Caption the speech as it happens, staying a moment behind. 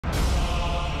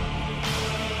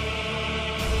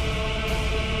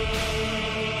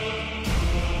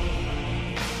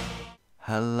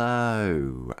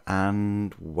Hello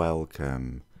and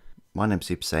welcome. My name's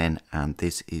Super Saiyan and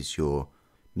this is your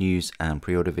news and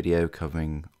pre-order video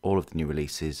covering all of the new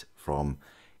releases from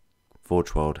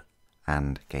Forge World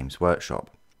and Games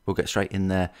Workshop. We'll get straight in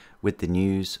there with the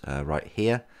news right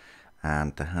here,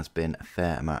 and there has been a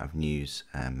fair amount of news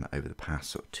over the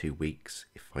past 2 weeks.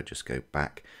 If I just go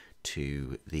back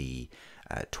to the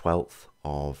 12th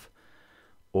of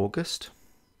August,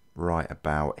 right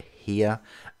about here.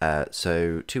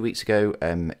 So 2 weeks ago,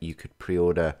 you could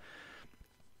pre-order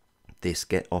this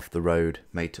Get Off the Road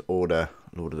made to order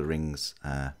Lord of the Rings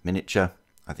miniature.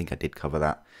 I think I did cover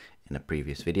that in a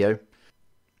previous video.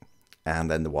 And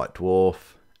then the White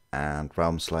Dwarf and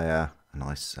Realm Slayer, a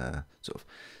nice sort of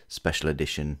special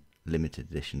edition, limited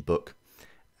edition book,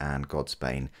 and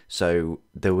Godsbane. So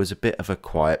there was a bit of a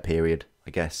quiet period, I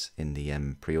guess, in the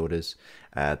pre-orders.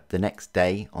 The next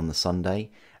day, on the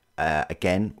Sunday,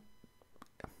 again,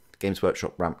 Games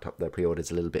Workshop ramped up their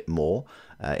pre-orders a little bit more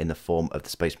in the form of the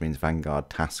Space Marines Vanguard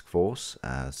Task Force.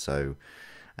 So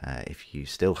if you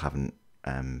still haven't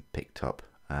picked up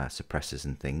suppressors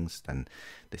and things, then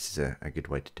this is a good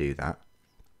way to do that.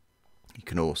 You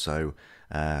can also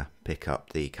pick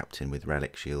up the Captain with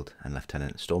Relic Shield and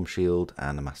Lieutenant Storm Shield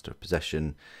and the Master of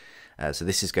Possession. So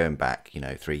this is going back,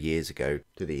 3 years ago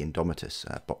to the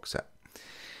Indomitus box set.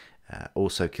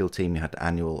 Also, Kill Team, you had the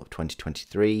annual of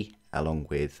 2023, along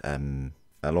with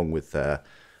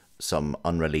some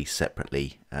unreleased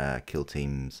separately Kill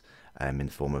Teams in the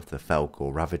form of the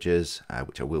Felgor Ravagers,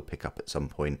 which I will pick up at some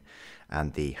point,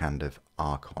 and the Hand of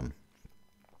Archon,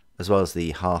 as well as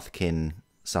the Hearthkin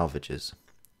Salvagers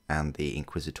and the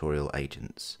Inquisitorial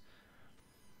Agents.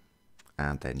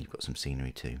 And then you've got some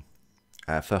scenery too.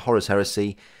 For Horus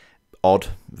Heresy, odd,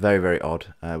 very, very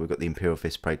odd. We've got the Imperial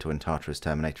Fist Praetor and Tartarus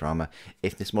Terminator armor.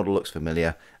 If this model looks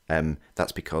familiar,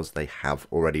 that's because they have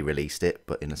already released it,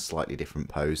 but in a slightly different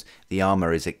pose. The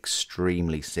armor is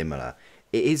extremely similar.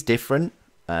 It is different,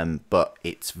 but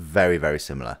it's very, very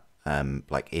similar.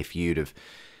 Like if you'd have,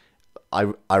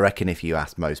 I reckon if you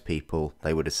asked most people,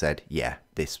 they would have said, yeah,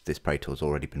 this Praetor's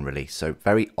already been released. So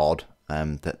very odd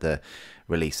that they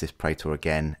release this Praetor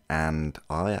again, and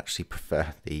I actually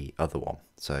prefer the other one.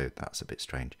 So that's a bit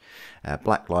strange.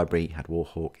 Black Library had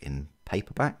Warhawk in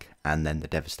paperback, and then the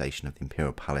Devastation of the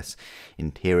Imperial Palace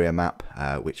interior map,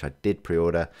 which I did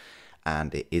pre-order,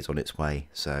 and it is on its way.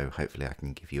 So hopefully I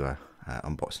can give you a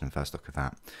unboxing and first look at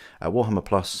that. Warhammer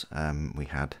Plus, we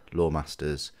had Lore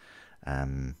Masters.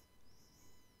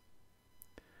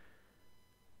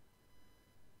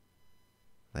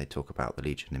 They talk about the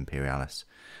Legion Imperialis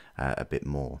a bit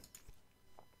more.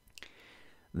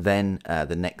 Then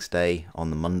the next day, on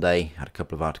the Monday, had a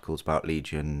couple of articles about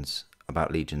Legions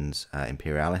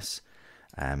Imperialis.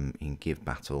 You can give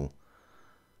battle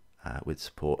with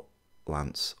support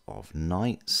Lance of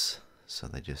Knights. So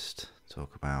they just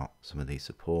talk about some of these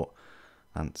support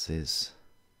lances.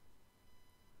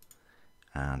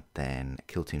 And then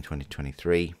Kill Team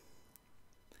 2023.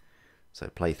 So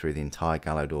play through the entire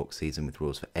Gallowed Orc season with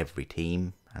rules for every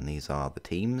team, and these are the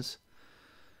teams.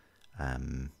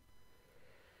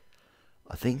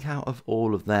 I think out of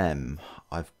all of them,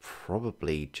 I've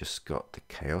probably just got the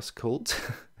Chaos Cult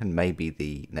and maybe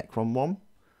the Necron one.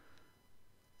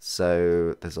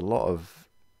 So there's a lot of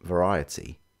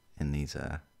variety in these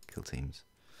kill teams.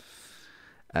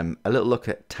 A little look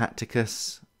at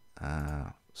Tacticus.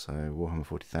 So Warhammer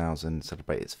 40,000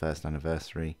 celebrate its first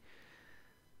anniversary.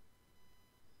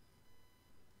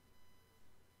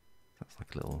 That's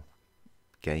like a little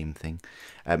game thing.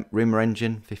 Rumour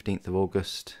Engine, 15th of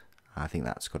August. I think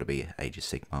that's got to be Age of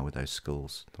Sigmar with those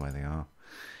skulls the way they are.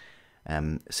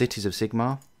 Cities of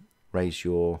Sigmar, raise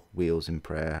your wheels in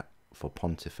prayer for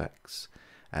Pontifex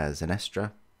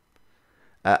Zenestra.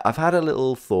 I've had a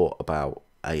little thought about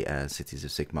Cities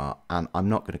of Sigmar, and I'm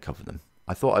not going to cover them.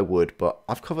 I thought I would, but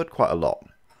I've covered quite a lot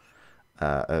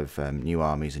of new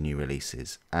armies and new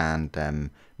releases,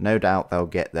 and no doubt they'll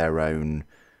get their own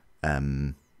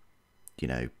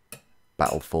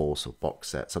Battle Force or box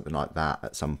set, something like that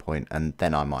at some point, and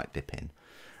then I might dip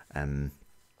in.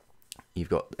 You've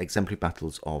got exemplary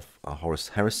battles of Horus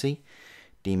Heresy.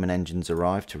 Demon engines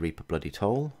arrive to reap a bloody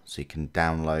toll, so you can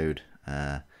download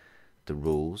the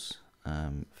rules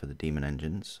for the demon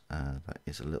engines. That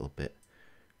is a little bit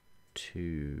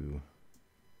too.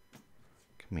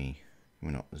 Can we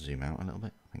not zoom out a little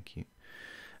bit? Thank you.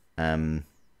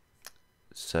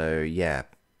 So yeah,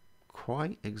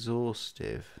 quite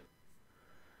exhaustive.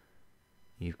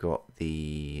 You've got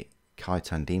the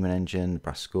Khitan Demon Engine, the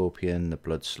Brass Scorpion, the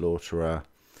Blood Slaughterer,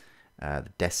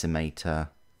 the Decimator,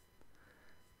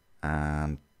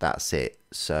 and that's it.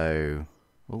 So,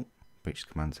 oh, Breach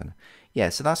the command center. Yeah,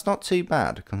 so that's not too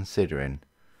bad considering.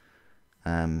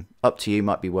 Up to you,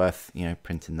 might be worth, you know,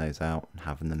 printing those out and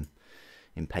having them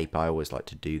in paper. I always like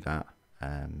to do that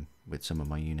with some of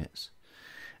my units.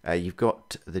 You've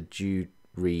got the Jude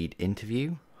Reed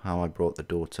interview, how I brought the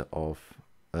daughter of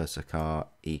Ursarkar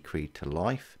Ecree to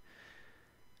life.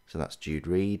 So that's Jude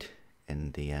Reed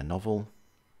in the novel.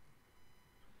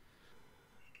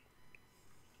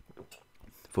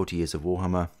 40 Years of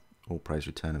Warhammer, All Praise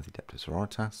Return of the Adeptus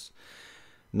Sororitas.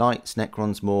 Knights,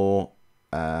 Necrons more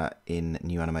in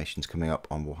new animations coming up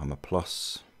on Warhammer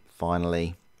Plus,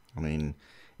 finally. I mean,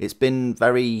 it's been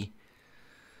very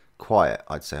quiet,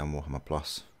 I'd say, on Warhammer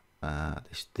Plus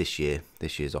this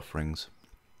year's offerings.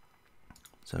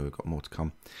 So we've got more to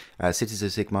come. Cities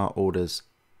of Sigmar orders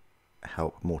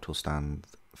help mortals stand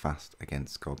fast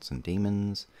against gods and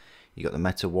demons. You got the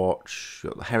Meta Watch, you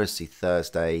got the Heresy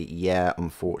Thursday. Yeah,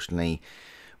 unfortunately,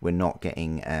 we're not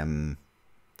getting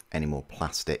any more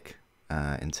plastic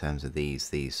in terms of these.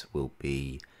 These will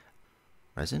be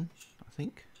resin, I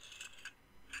think.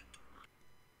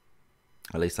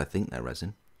 At least I think they're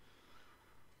resin.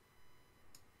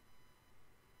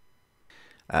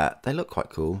 They look quite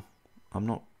cool. I'm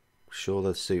not sure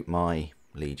they'll suit my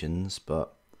legions,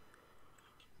 but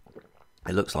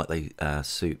it looks like they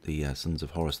suit the Sons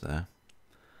of Horus there.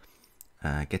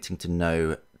 Getting to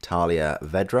know Talia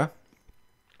Vedra.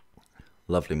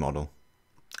 Lovely model.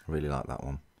 I really like that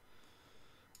one.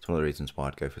 It's one of the reasons why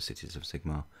I'd go for Cities of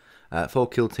Sigmar. 4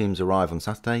 kill teams arrive on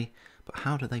Saturday, but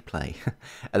how do they play?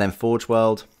 And then Forge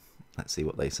World. Let's see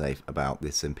what they say about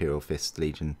this Imperial Fist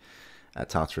Legion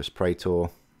Tartarus Praetor.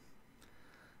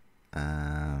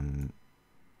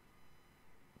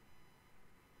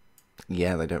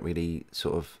 Yeah, they don't really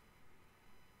sort of,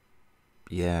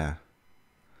 yeah,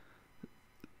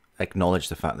 acknowledge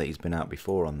the fact that he's been out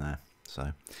before on there.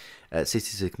 So,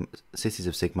 Cities of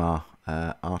Sigmar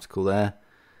article there.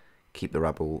 Keep the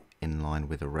rabble in line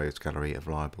with a rogues gallery of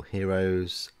reliable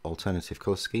heroes. Alternative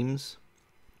colour schemes.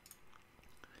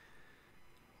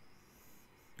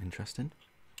 Interesting.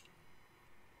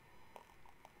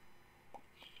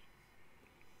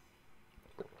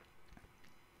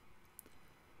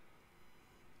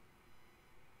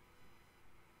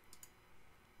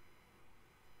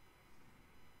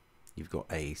 You've got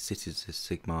a Cities of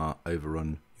Sigmar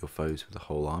overrun your foes with a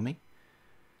whole army.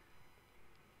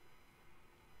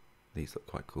 These look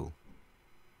quite cool.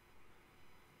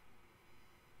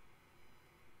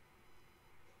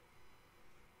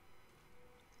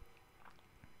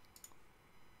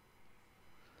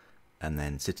 And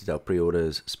then Citadel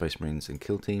pre-orders, Space Marines and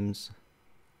kill teams.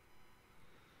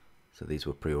 So these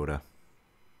were pre-order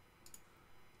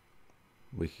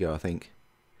a week ago, I think.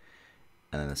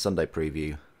 And then a Sunday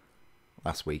preview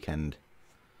last weekend.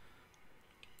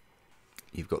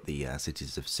 You've got the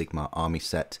Cities of Sigmar army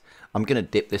set. I'm going to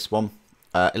dip this one.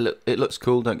 It looks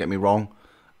cool, don't get me wrong.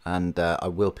 And I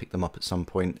will pick them up at some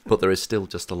point. But there is still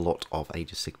just a lot of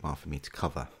Age of Sigmar for me to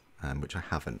cover, which I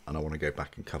haven't. And I want to go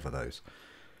back and cover those.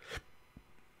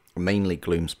 Mainly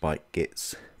Gloomspike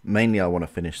Gits. Mainly I want to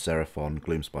finish Seraphon,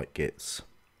 Gloomspike Gits,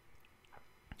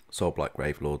 Soulblight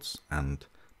Gravelords, and,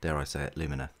 dare I say it,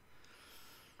 Lumineth.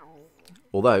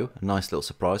 Although, a nice little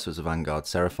surprise was a Vanguard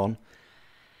Seraphon.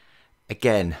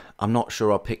 Again, I'm not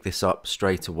sure I'll pick this up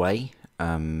straight away.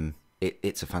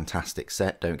 It's a fantastic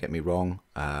set, don't get me wrong.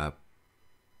 And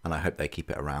I hope they keep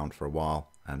it around for a while.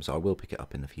 So I will pick it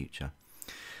up in the future.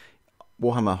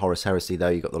 Warhammer Horus Heresy, though,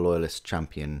 you got the Loyalist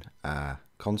Champion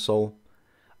Consul.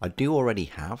 I do already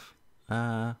have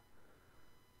a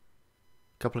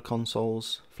couple of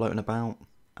consoles floating about.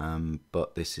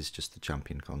 But this is just the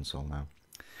Champion Consul now.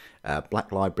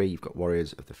 Black Library, you've got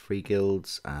Warriors of the Free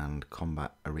Guilds and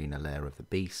Combat Arena Lair of the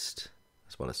Beast,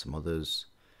 as well as some others.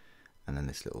 And then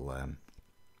this little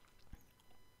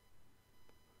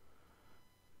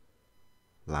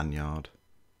lanyard.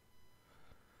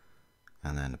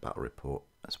 And then a battle report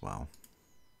as well.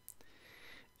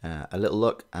 A little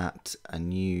look at a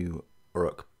new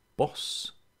Uruk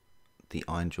boss. The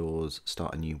Ironjaws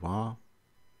start a new war.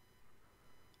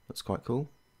 That's quite cool.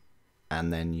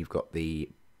 And then you've got the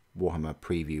Warhammer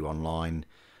preview online,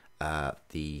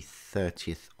 the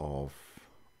 30th of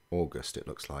August it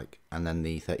looks like, and then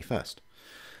the 31st.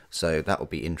 So that will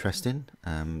be interesting.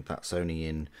 That's only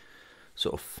in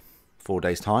sort of 4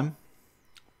 days time.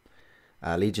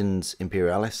 Legions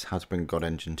Imperialis, how to bring a God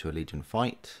Engine to a Legion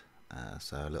fight.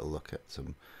 So a little look at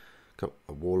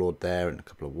a Warlord there and a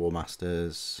couple of War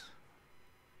Masters.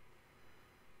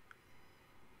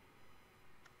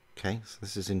 Okay, so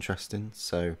this is interesting.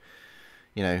 So,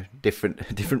 you know,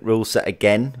 different rule set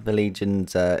again, the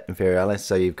Legions Imperialis.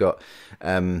 So you've got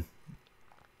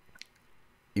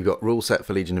you've got rule set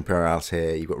for Legion Imperialis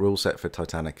here, you've got rule set for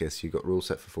Titanicus, you've got rule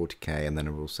set for 40k, and then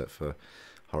a rule set for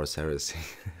Horus Heresy.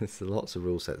 There's lots of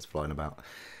rule sets flying about.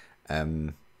 A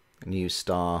new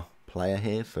star player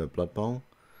here for Blood Bowl.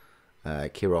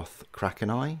 Kiroth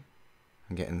Krakeneye.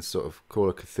 I'm getting sort of Call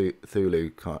of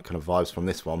Cthulhu kind of vibes from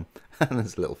this one. And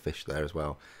there's a little fish there as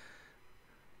well.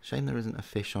 Shame there isn't a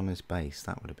fish on his base.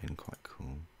 That would have been quite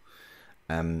cool.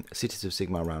 Cities of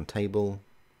Sigmar round table.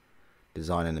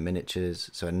 Designing the miniatures.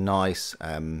 So a nice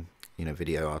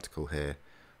video article here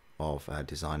of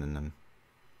designing them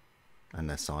and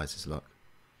their sizes. Look,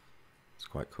 it's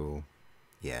quite cool.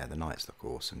 Yeah, the knights look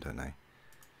awesome, don't they?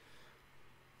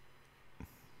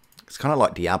 It's kind of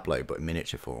like Diablo, but in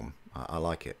miniature form. I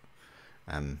like it.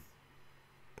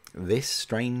 This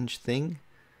strange thing,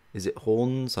 is it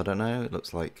horns? I don't know. It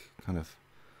looks like kind of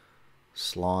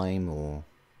slime, or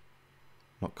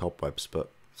not cobwebs, but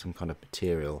some kind of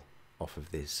material off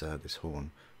of this this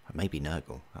horn. Maybe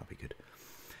Nurgle. That'd be good.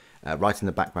 Right in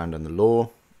the background on the lore.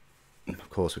 Of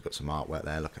course, we've got some artwork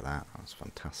there. Look at that. That's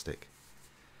fantastic.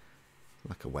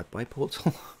 Like a web by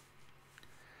portal.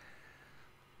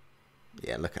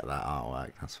 Yeah, look at that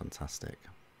artwork. That's fantastic.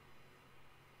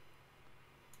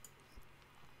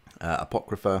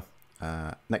 Apocrypha,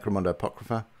 Necromunda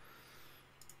Apocrypha.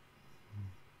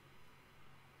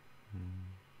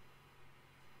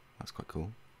 That's quite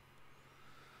cool.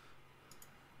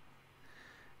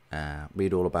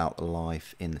 Read all about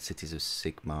life in the cities of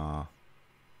Sigmar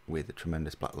with the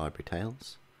tremendous Black Library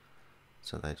tales.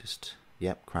 So they're just,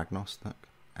 yep, Kragnos, look,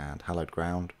 and Hallowed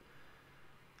Ground.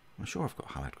 I'm sure I've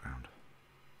got Hallowed Ground.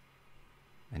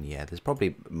 And yeah, there's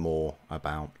probably more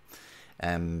about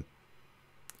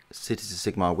Cities of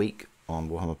Sigmar week on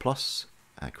Warhammer Plus,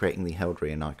 creating the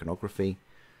heraldry and iconography.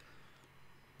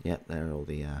 Yep, there are all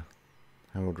the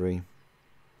heraldry.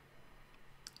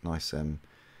 Nice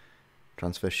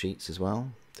transfer sheets as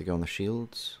well to go on the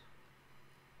shields.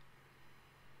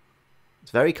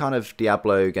 It's very kind of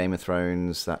Diablo, Game of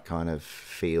Thrones, that kind of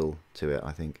feel to it,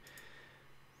 I think.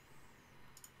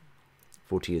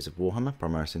 40 Years of Warhammer,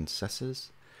 Primaris Intercessors.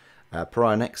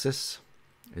 Pariah Nexus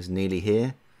is nearly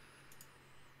here.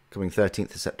 Coming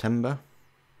 13th of September.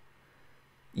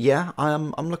 Yeah,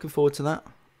 I'm looking forward to that.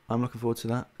 I'm looking forward to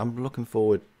that. I'm looking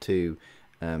forward to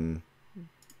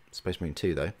Space Marine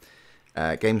 2 though.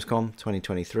 Gamescom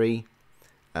 2023.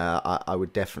 I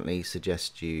would definitely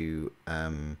suggest you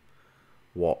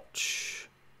watch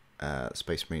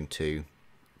Space Marine 2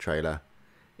 trailer.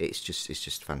 It's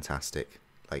just fantastic.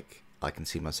 Like, I can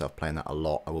see myself playing that a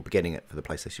lot. I will be getting it for the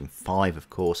PlayStation 5, of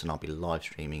course, and I'll be live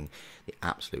streaming the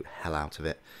absolute hell out of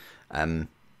it. Ardacon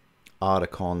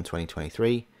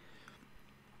 2023.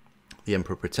 The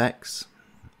Emperor Protects.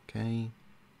 Okay.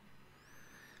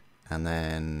 And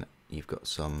then you've got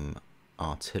some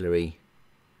artillery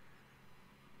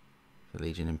for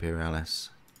Legion Imperialis.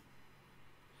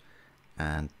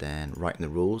 And then writing the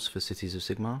rules for Cities of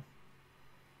Sigmar.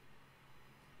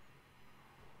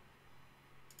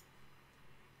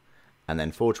 And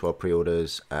then Forge World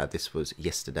pre-orders. This was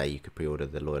yesterday. You could pre-order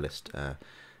the Loyalist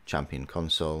Champion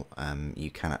Consul. You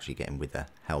can actually get him with a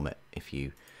helmet if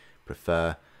you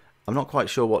prefer. I'm not quite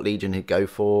sure what Legion he'd go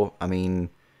for. I mean,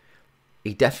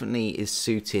 he definitely is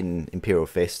suiting Imperial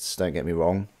Fists, don't get me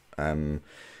wrong,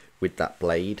 with that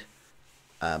blade.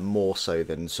 More so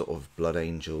than sort of Blood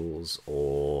Angels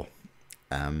or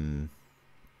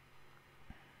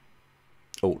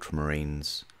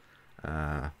Ultramarines.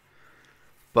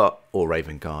 Or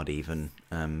Raven Guard even.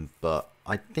 But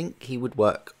I think he would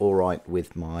work alright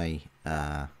with my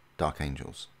Dark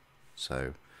Angels.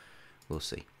 So, we'll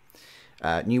see.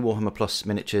 New Warhammer Plus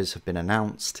miniatures have been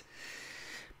announced.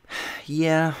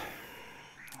 Yeah.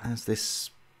 As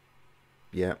this...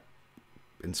 Yeah.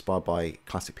 Inspired by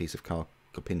classic piece of Karl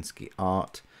Kopinski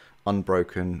art.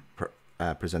 Unbroken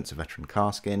presents a veteran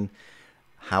Karskin.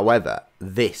 However,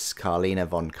 this Karlina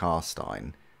von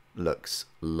Karstein looks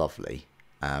lovely.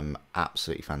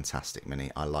 Absolutely fantastic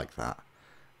mini. I like that.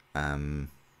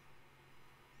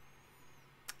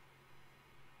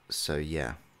 So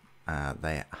yeah,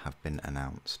 they have been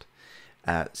announced.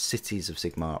 Cities of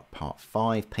Sigmar Part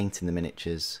 5, painting the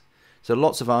miniatures. So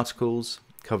lots of articles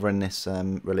covering this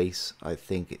release. I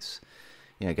think it's,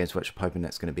 Games Workshop hoping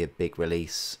that's going to be a big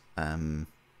release.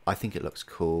 I think it looks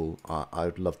cool. I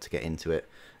would love to get into it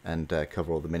and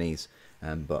cover all the minis,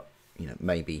 but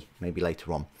maybe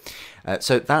later on.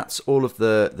 So that's all of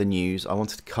the news. I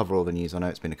wanted to cover all the news. I know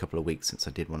it's been a couple of weeks since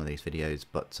I did one of these videos,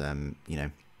 but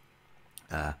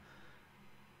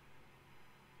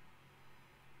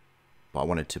but I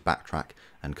wanted to backtrack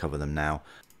and cover them now.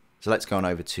 So let's go on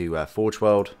over to Forge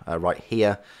World right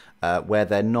here. where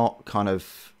they're not kind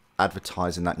of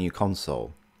advertising that new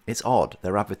console. It's odd.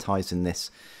 They're advertising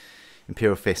this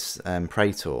Imperial Fist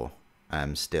Praetor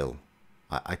still.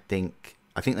 I think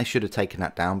they should have taken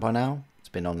that down by now. It's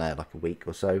been on there like a week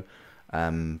or so.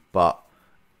 But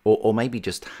or maybe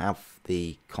just have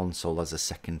the console as a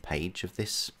second page of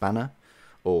this banner,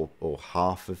 or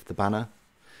half of the banner.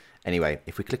 Anyway,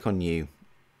 if we click on new,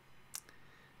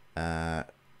 oh,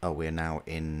 we're now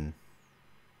in.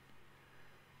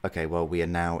 Okay, well, we are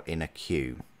now in a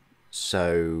queue.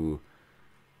 So,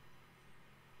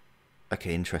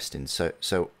 okay, interesting.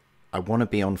 So I want to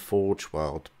be on Forge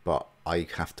World, but I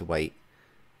have to wait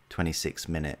 26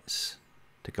 minutes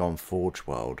to go on Forge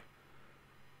World.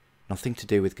 Nothing to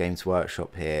do with Games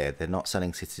Workshop here. They're not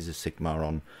selling Cities of Sigmar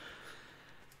on.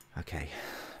 Okay.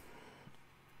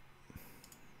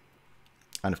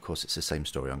 And of course, it's the same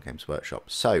story on Games Workshop.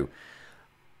 So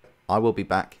I will be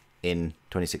back in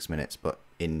 26 minutes, but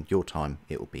in your time,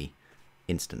 it will be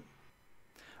instant.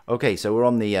 Okay, so we're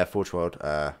on the Forge World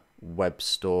web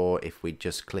store. If we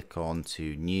just click on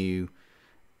to new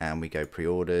and we go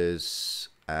pre-orders,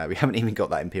 we haven't even got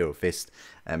that Imperial Fist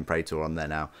Praetor on there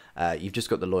now. You've just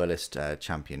got the Loyalist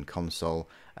Champion Consul,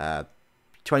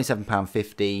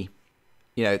 £27.50.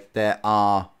 You know, there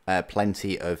are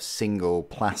plenty of single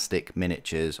plastic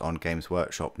miniatures on Games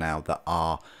Workshop now that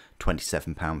are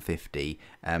 £27.50.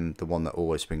 The one that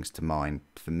always springs to mind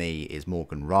for me is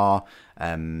Morgan Ra.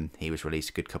 He was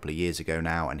released a good couple of years ago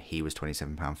now, and he was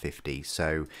 £27.50.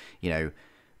 So, you know,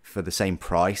 for the same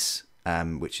price,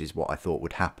 which is what I thought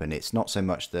would happen, it's not so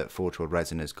much that Forge World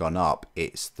resin has gone up,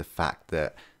 it's the fact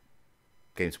that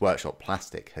Games Workshop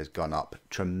plastic has gone up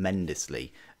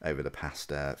tremendously over the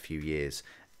past few years.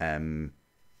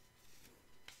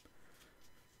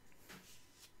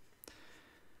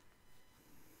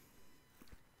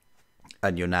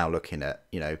 And you're now looking at,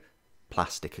 you know,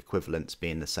 plastic equivalents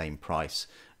being the same price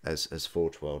as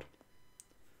Forge World.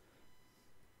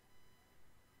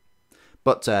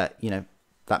 But, you know,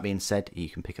 that being said, you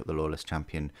can pick up the Loyalist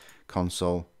Champion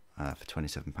console for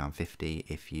 £27.50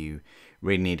 if you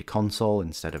really need a console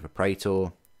instead of a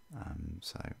Praetor.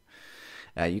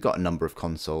 You've got a number of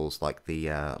consoles like the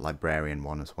Librarian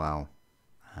one as well,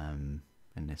 in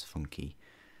this funky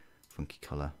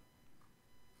colour.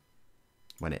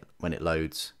 When it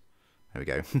loads, there we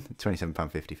go,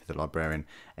 £27.50 for the Librarian.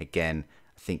 Again,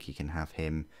 I think you can have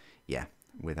him, yeah,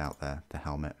 without the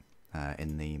helmet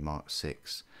in the Mark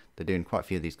 6. They're doing quite a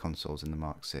few of these consoles in the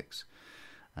Mark 6.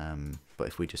 But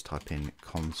if we just type in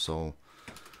console,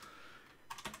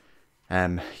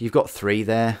 you've got 3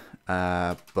 there,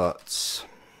 but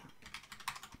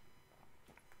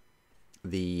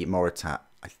the Moritat,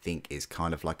 I think, is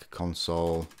kind of like a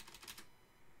console.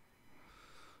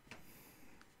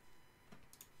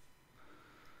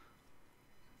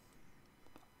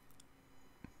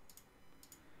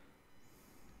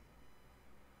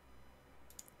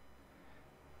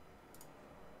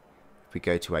 If we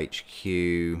go to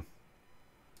HQ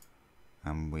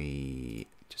and we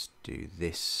just do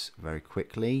this very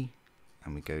quickly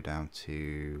and we go down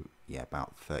to, yeah,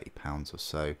 about £30 or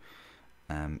so,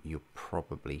 you'll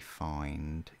probably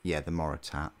find, yeah, the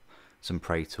Moritat, some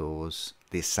Praetors.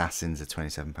 The Assassins are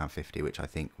 £27.50, which I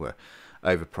think were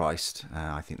overpriced.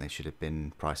 I think they should have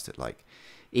been priced at like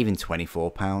even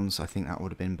 £24. I think that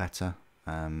would have been better.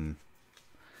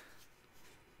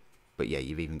 But yeah,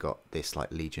 you've even got this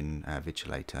like Legion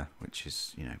Vigilator, which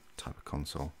is, you know, type of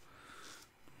console.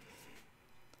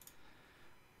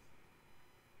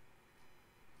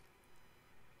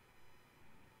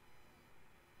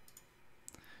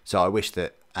 So I wish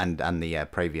that, and the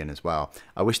Praevian as well,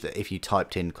 I wish that if you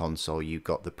typed in console, you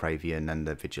got the Praevian and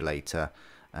the Vigilator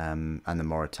and the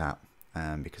Moritat,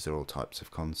 because they're all types of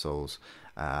consoles.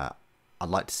 I'd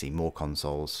like to see more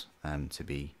consoles, to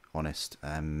be honest.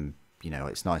 You know,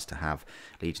 it's nice to have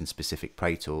Legion-specific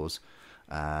Praetors,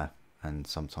 and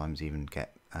sometimes even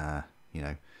get, you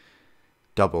know,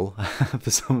 double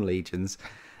for some Legions.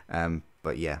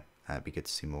 But yeah, it'd be good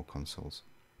to see more consoles.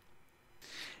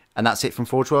 And that's it from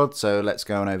Forge World, so let's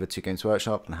go on over to Games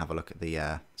Workshop and have a look at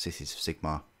the Cities of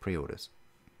Sigmar pre-orders.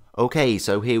 Okay,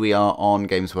 so here we are on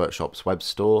Games Workshop's web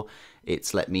store.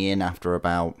 It's let me in after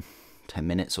about 10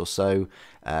 minutes or so.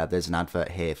 There's an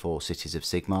advert here for Cities of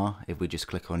Sigmar. If we just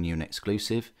click on New and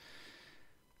Exclusive,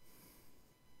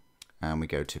 and we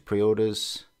go to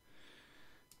pre-orders,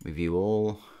 we view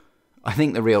all. I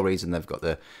think the real reason they've got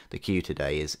the queue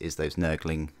today is those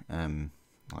Nurgling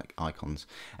like icons.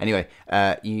 Anyway,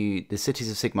 the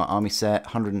Cities of Sigmar army set,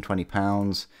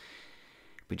 £120.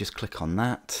 We just click on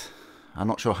that. I'm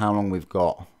not sure how long we've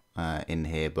got in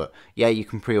here, but yeah, you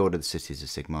can pre-order the Cities of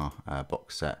Sigmar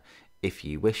box set if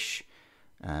you wish.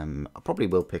 I probably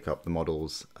will pick up the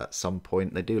models at some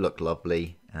point. They do look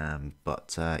lovely,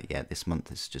 but yeah, this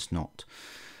month is just not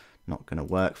going to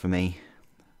work for me.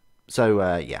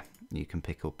 So yeah, you can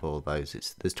pick up all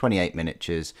those. There's 28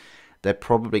 miniatures. They're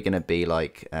probably going to be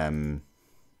like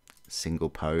single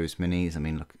pose minis. I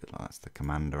mean, look, that's the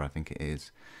Commander, I think it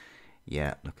is.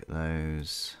 Yeah, look at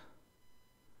those.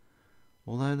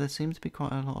 Although there seems to be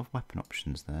quite a lot of weapon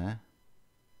options there.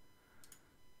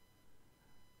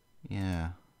 Yeah,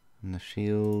 and the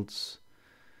shields.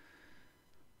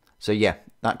 So yeah,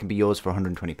 that can be yours for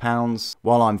 £120.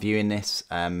 While I'm viewing this,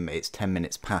 it's 10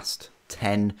 minutes past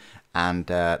 10, and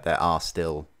there are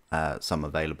still some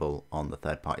available on the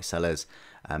third-party sellers.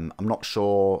 I'm not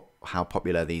sure how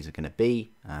popular these are going to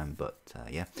be, but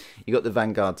yeah. You got the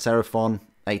Vanguard Seraphon,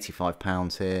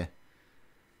 £85 here.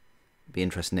 Be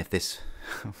interesting if this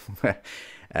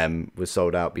was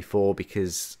sold out before,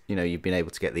 because you know you've been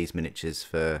able to get these miniatures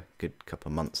for a good couple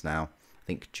of months now. I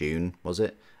think June was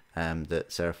it that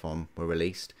Seraphon were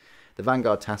released. The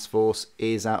Vanguard Task Force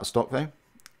is out of stock though,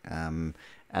 and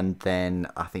then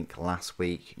I think last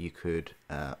week you could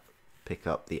pick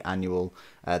up the annual,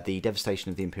 the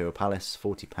Devastation of the Imperial Palace,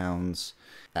 £40.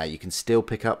 You can still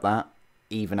pick up that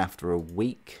even after a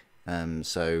week.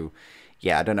 So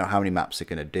yeah, I don't know how many maps they're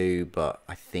going to do, but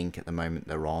I think at the moment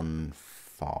they're on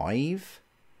 5.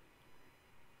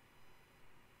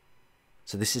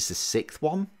 So this is the 6th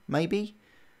one, maybe?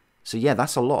 So yeah,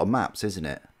 that's a lot of maps, isn't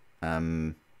it?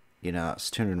 You know, that's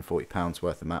 £240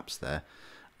 worth of maps there.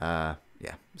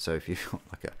 Yeah, so if you've got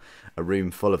like a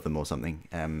room full of them or something,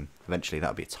 eventually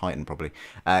that'll be a Titan probably.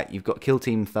 You've got Kill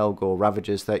Team Thelgor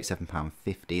Ravagers,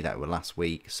 £37.50. That were last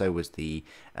week. So was the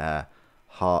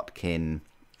Heartkin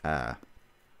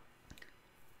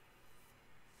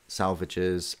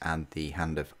Salvagers and the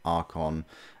Hand of Archon,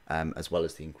 as well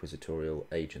as the Inquisitorial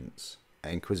Agents.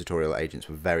 Inquisitorial Agents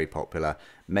were very popular,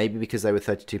 maybe because they were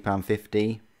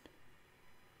 £32.50,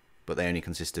 but they only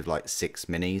consist of like 6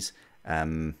 minis.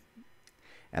 And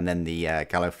then the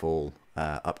Gallowfall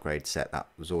upgrade set, that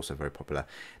was also very popular.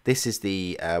 This is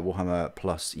the Warhammer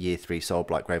Plus Year 3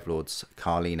 Soulblight Gravelords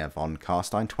Carlina von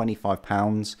Karstein,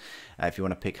 £25. If you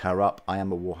want to pick her up, I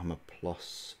am a Warhammer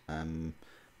Plus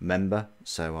member,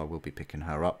 so I will be picking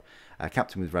her up.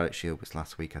 Captain with Relic Shield was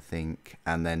last week, I think,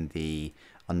 and then the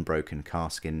Unbroken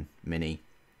Carskin mini.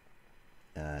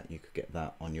 You could get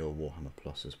that on your Warhammer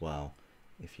Plus as well,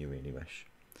 if you really wish.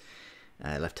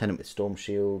 Lieutenant with Storm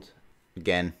Shield,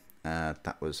 again,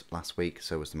 that was last week,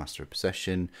 so was the Master of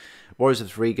Possession. Warriors of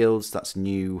the Three Guilds, that's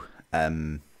new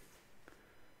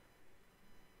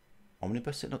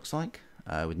omnibus, it looks like,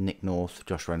 with Nick North,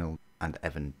 Josh Reynolds and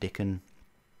Evan Dickon.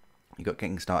 You've got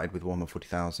Getting Started with Warhammer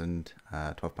 40,000,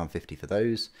 £12.50 for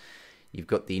those. You've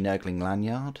got the Nurgling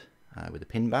Lanyard with a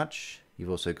pin badge. You've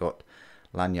also got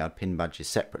Lanyard pin badges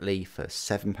separately for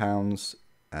 £7,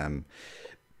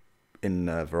 in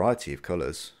a variety of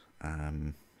colours.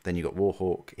 Then you've got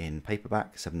Warhawk in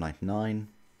paperback, £7.99.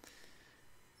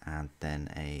 And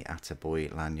then a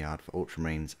Attaboy Lanyard for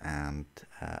Ultramarines and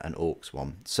an Orcs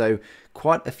one. So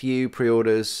quite a few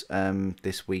pre-orders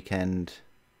this weekend.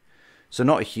 So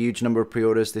not a huge number of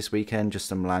pre-orders this weekend, just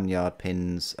some Lanyard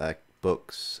pins,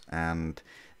 books, and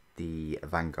the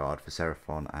Vanguard for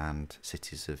Seraphon and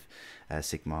Cities of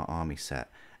Sigmar army set.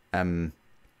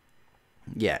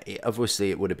 Yeah,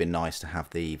 obviously it would have been nice to have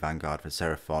the Vanguard for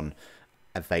Seraphon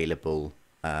available,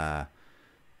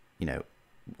 you know,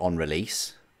 on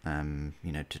release, you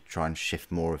know, to try and shift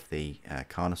more of the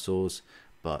Carnosaurs,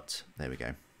 but there we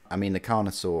go. I mean, the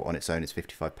Carnosaur on its own is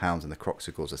 £55 and the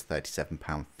Croxagores is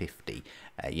 £37.50,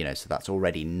 you know, so that's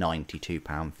already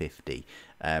 £92.50.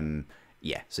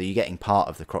 Yeah, so you're getting part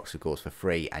of the Croxagores for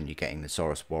free, and you're getting the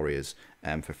Saurus Warriors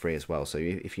for free as well. So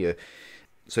if you're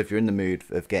in the mood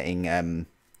of getting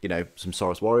you know, some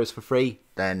Saurus Warriors for free,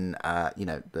 then you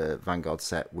know, the Vanguard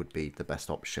set would be the best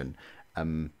option.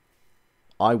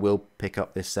 I will pick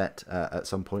up this set at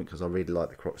some point because I really like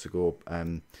the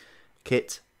Croxagore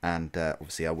kit, and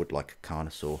obviously I would like a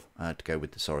Carnosaur to go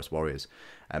with the Saurus Warriors.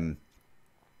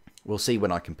 We'll see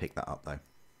when I can pick that up though.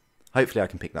 Hopefully I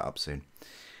can pick that up soon.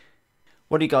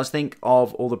 What do you guys think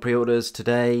of all the pre-orders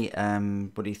today?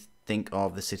 What do you think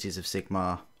of the Cities of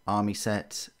Sigmar army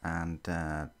set, and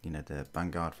you know, the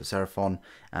Vanguard for Seraphon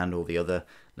and all the other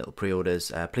little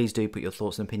pre-orders? Please do put your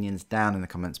thoughts and opinions down in the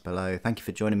comments below. Thank you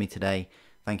for joining me today.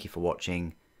 Thank you for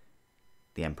watching.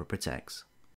 The Emperor Protects.